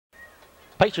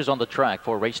Pacers on the track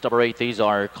for race number 8. These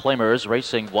are claimers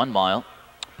racing 1 mile.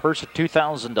 Purse of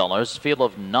 $2,000. Field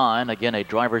of 9. Again, a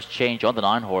driver's change on the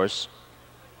 9-horse.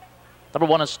 Number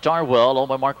 1 is Starwell, owned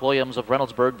by Mark Williams of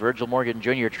Reynoldsburg. Virgil Morgan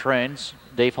Jr. trains.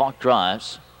 Dave Hawk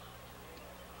drives.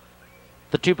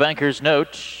 The 2 Bankers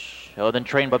Note, then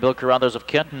trained by Bill Carruthers of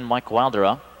Kenton, Mike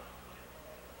Wildera.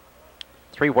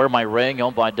 3 Wear My Ring,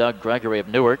 owned by Doug Gregory of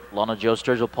Newark. Lana Joe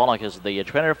Sturgill Pollock is the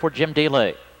trainer for Jim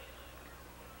Daly.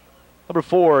 Number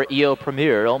 4, EO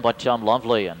Premier, owned by Tom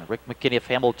Lovely, and Rick McKinney of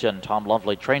Hamilton. Tom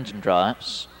Lovely trains and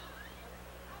drives.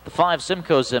 The 5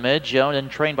 Simcoe's Image, owned and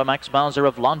trained by Max Mauser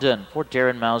of London for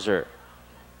Darren Mauser.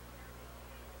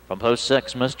 From post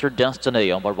 6, Mr.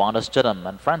 Destiny, owned by Rhonda Stidham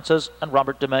and Francis and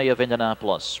Robert DeMay of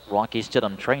Indianapolis. Rocky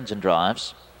Stidham trains and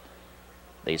drives.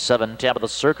 The 7 Tab of the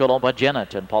Circle, owned by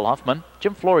Janet and Paul Huffman.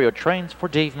 Jim Florio trains for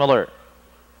Dave Miller.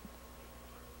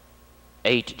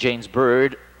 8 James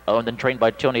Bird, owned and trained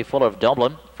by Tony Fuller of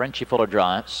Dublin. Frenchy Fuller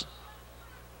drives.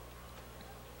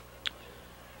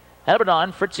 Number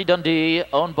 9, Fritzy Dundee,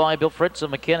 owned by Bill Fritz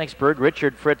of Mechanicsburg.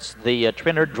 Richard Fritz, the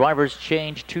trainer. Driver's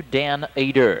change to Dan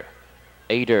Ader.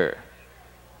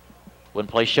 Win,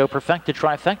 play, show, perfected,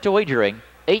 trifecta wagering.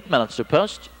 8 minutes to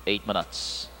post, 8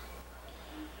 minutes.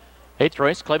 8th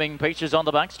race, claiming Pacers on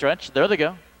the backstretch. There they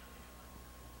go.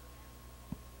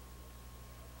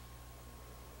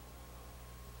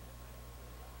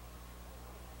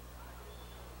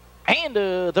 And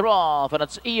they're off, and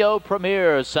it's EO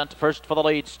Premier sent first for the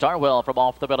lead. Starwell from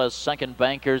off the bill is second.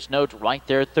 Bankers Note right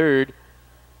there third.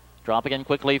 Dropping in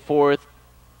quickly fourth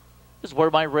is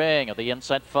Wear My Ring of the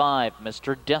inside 5.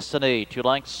 Mr. Destiny, 2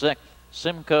 lengths 6th.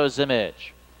 Simcoe's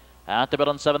Image. At the bill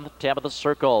in 7th, Tab of the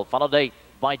Circle. Followed 8th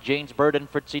by James Bird and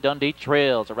Fritzy Dundee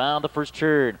trails around the first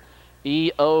turn.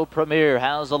 EO Premier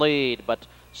has the lead, but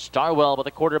Starwell with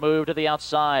a quarter move to the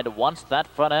outside. Wants that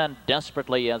front end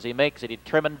desperately as he makes a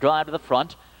determined drive to the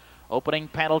front. Opening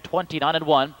panel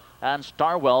 29-1. And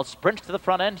Starwell sprints to the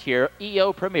front end here.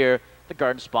 EO Premier, the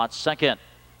garden spot second.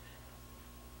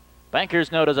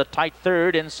 Bankers Note is a tight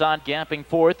third. Inside gapping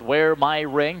fourth. Wear My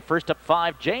Ring. First up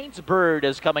 5. James Bird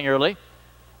is coming early.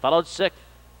 Followed 6th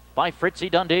by Fritzy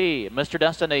Dundee. Mr.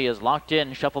 Destiny is locked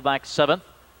in. Shuffle back 7th.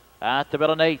 At the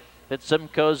middle 8th. It's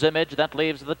Simcoe's Image. That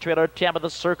leaves the trailer Tab of the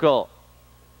Circle.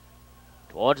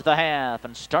 Towards the half,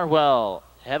 and Starwell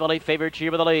heavily favored here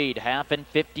with the lead. Half in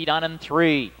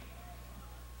 59-3.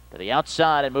 To the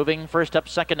outside and moving first up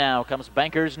second now comes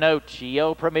Bankers Note.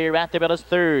 EO Premier at the middle is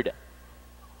third.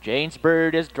 James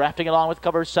Bird is drafting along with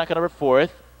cover second over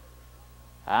fourth.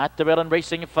 At the middle and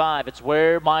racing 5. It's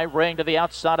Wear My Ring to the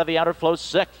outside of the outer flow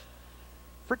 6th.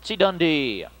 Fritzy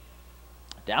Dundee.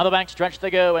 Down the back stretch they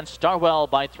go, and Starwell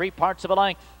by 3 parts of a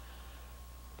length.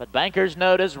 But Bankers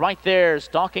Note is right there,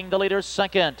 stalking the leader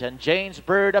second, and James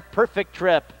Bird a perfect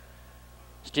trip.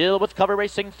 Still with cover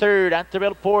racing third. At the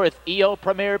middle fourth, EO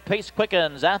Premier pace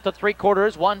quickens at the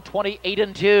 3/4,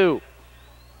 128-2.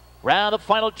 Round the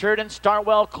final turn, and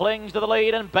Starwell clings to the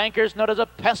lead, and Bankers Note is a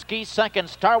pesky second.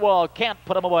 Starwell can't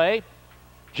put him away.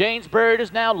 James Bird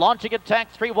is now launching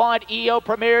attack 3 wide. EO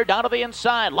Premier down to the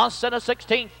inside, lost in a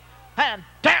 16th. And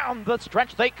down the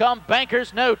stretch they come.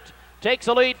 Bankers Note takes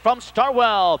a lead from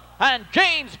Starwell. And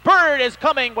James Bird is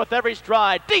coming with every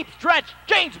stride. Deep stretch.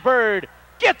 James Bird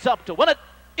gets up to win it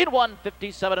in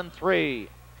 157-3.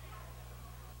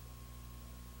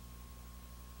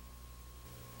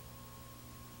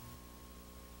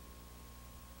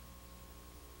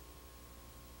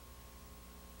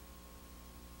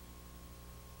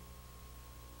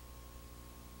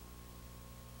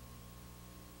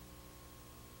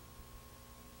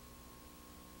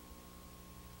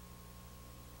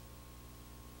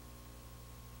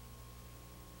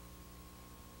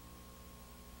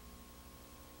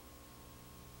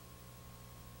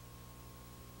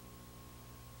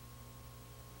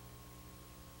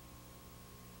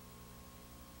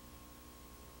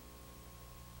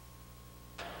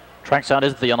 Trackside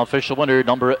is the unofficial winner,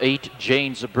 number 8,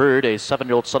 James Bird, a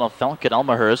 7-year-old son of Falcon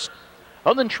Elmhurst.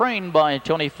 Owned and trained by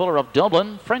Tony Fuller of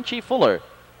Dublin. Frenchy Fuller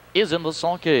is in the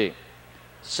sulky.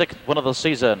 6th win of the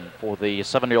season for the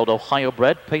 7-year-old Ohio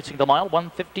bred, pacing the mile,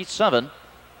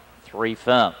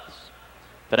 157-3/5.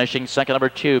 Finishing second, number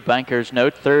 2, Bankers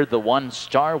Note. Third, the 1,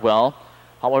 Starwell.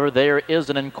 However, there is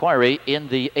an inquiry in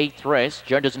the 8th race.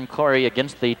 Judge's inquiry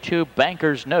against the 2,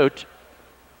 Bankers Note.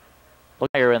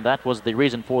 And that was the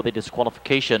reason for the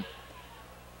disqualification.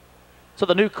 So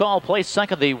the new call placed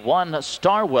second, the 1,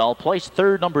 Starwell. Placed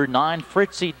third, number 9,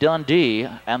 Fritzy Dundee.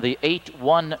 And the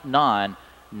 8-1-9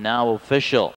 now official.